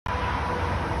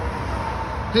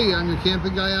Hey, I'm your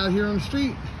camping guy out here on the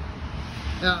street.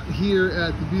 Out here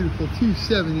at the beautiful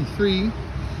 273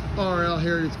 RL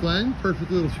Heritage Glen. Perfect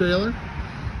little trailer.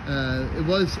 It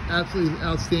was absolutely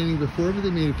outstanding before, but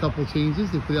they made a couple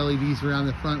changes. They put LEDs around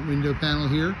the front window panel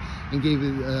here and gave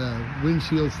it a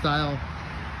windshield style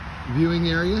viewing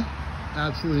area.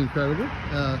 Absolutely incredible.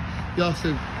 They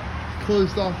also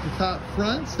closed off the top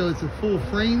front, so it's a full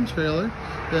frame trailer.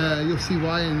 You'll see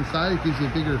why inside. It gives you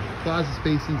a bigger closet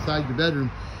space inside the bedroom.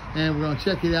 And we're gonna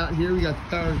check it out here. We got the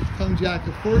power tongue jack,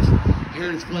 of course.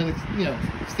 Heritage Glen,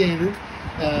 standard.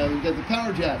 We got the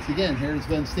power jacks, again, Heritage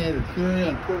Glen standard.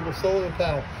 Furion portable solar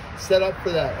panel set up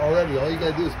for that already. All you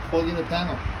gotta do is plug in the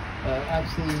panel.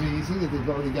 Absolutely amazing that they've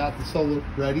already got the solar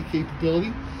ready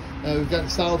capability. We've got the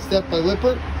solid step by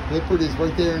Lippert. Lippert is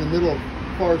right there in the middle of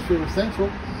Forest River Central,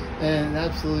 and an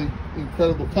absolutely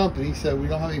incredible company, so we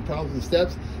don't have any problems with the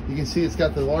steps. You can see it's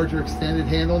got the larger extended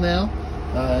handle now,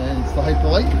 and it's the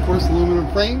Hyperlight, of course,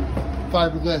 aluminum frame,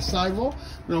 fiberglass sidewall.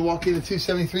 We're gonna walk into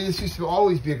 273. This used to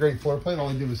always be a great floor plan. All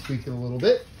I did was tweak it a little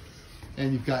bit.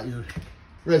 And you've got your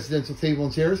residential table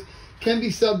and chairs. Can be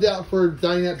subbed out for a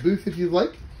dinette booth if you'd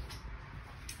like.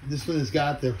 This one has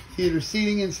got the theater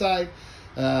seating inside,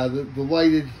 the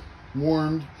lighted,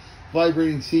 warmed,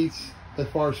 vibrating seats by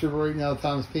Forest River right now. The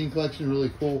Thomas Paine collection,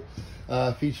 really cool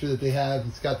feature that they have.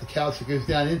 It's got the couch that goes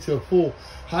down into a full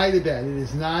hide-a-bed. It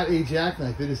is not a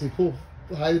jackknife. It is a full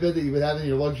hide-a-bed that you would have in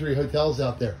your luxury hotels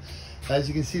out there. As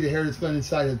you can see, the Heritage Glen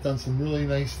inside have done some really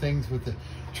nice things with the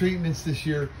treatments this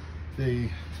year. The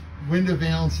window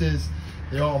valances,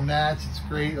 they're all matched. It's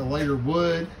great. A lighter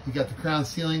wood. You got the crown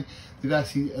ceiling. They've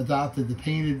actually adopted the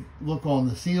painted look on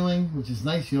the ceiling, which is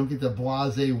nice. You don't get the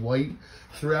blasé white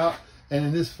throughout. And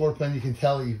in this floor plan, you can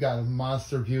tell that you've got a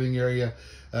monster viewing area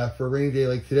for a rainy day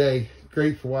like today.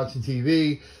 Great for watching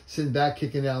TV, sitting back,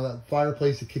 kicking down that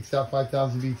fireplace that kicks out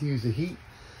 5,000 BTUs of heat.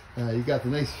 You've got the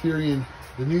nice Furion,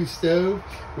 the new stove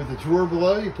with a drawer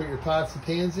below. You put your pots and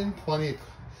pans in, plenty of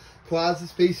closet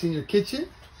space in your kitchen.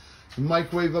 The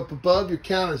microwave up above, your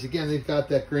counters. Again, they've got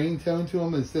that grain tone to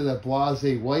them instead of that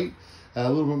blasé white. A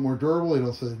little bit more durable. They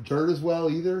don't have dirt as well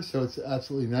either, so it's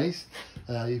absolutely nice.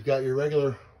 You've got your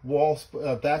regular wall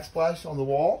backsplash on the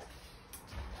wall,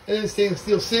 and then a stainless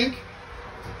steel sink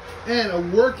and a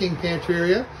working pantry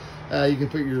area. You can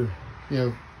put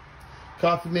your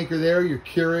coffee maker there, your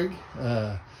Keurig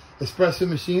espresso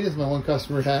machine, as my one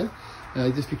customer had.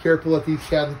 Just be careful that these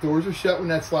cabinet doors are shut when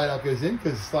that slide out goes in,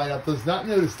 because the slide out does not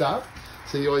know to stop.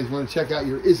 So you always want to check out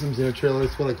your isms in a trailer.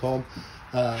 That's what I call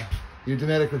them. Your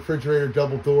Dometic refrigerator,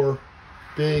 double door,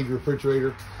 big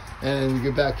refrigerator. And we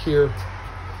get back here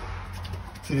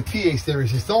to the pièce de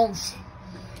résistance.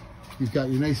 You've got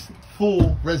your nice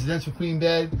full residential queen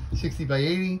bed, 60 by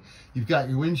 80. You've got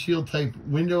your windshield type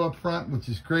window up front, which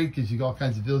is great because you got all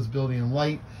kinds of visibility and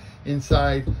light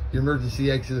inside. Your emergency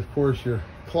exit, of course, your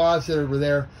closet over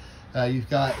there. You've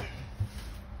got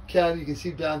cabinet, you can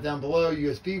see down below,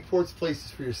 USB ports,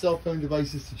 places for your cell phone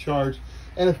devices to charge.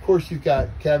 And of course, you've got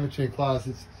cabinetry and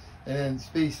closets and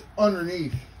space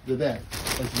underneath the bed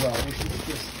as well, which is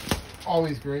just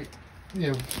always great.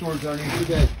 Storage underneath the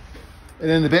bed. And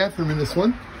then the bathroom in this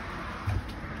one,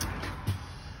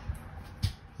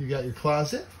 you got your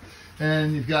closet,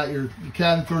 and you've got your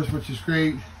cabinet doors, which is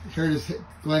great. Heritage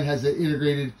Glen has an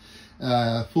integrated,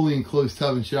 fully enclosed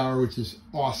tub and shower, which is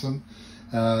awesome.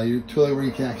 Your toilet where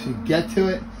you can actually get to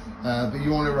it, but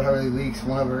you won't ever have any leaks,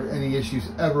 won't have any issues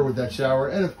ever with that shower.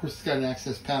 And of course, it's got an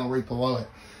access panel right below it.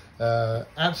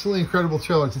 Absolutely incredible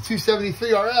trailer. It's a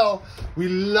 273 RL. We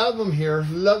love them here.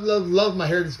 Love my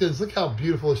Heritage Glen. Look how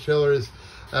beautiful this trailer is.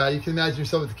 You can imagine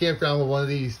yourself at the campground with one of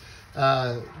these.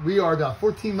 We are about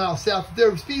 14 miles south of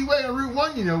Dover Speedway on Route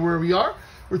 1. You know where we are.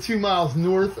 We're 2 miles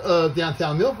north of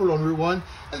downtown Milford on Route 1,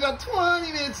 and about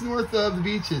 20 minutes north of the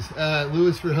beaches,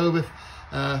 Lewis, Rehoboth,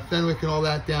 Fenwick, and all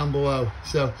that down below.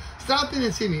 So stop in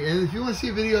and see me. And if you want to see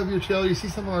a video of your trailer, you see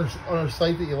something on our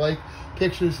site that you like,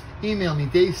 pictures, email me,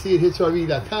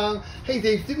 davec@hitsrv.com. Hey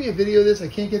Dave, do me a video of this. I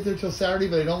can't get there till Saturday,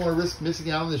 but I don't want to risk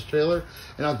missing out on this trailer,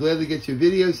 and I'll gladly get you a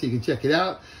video so you can check it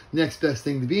out. Next best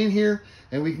thing to being here,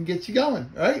 and we can get you going.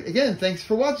 All right, again, thanks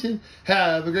for watching.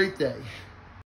 Have a great day.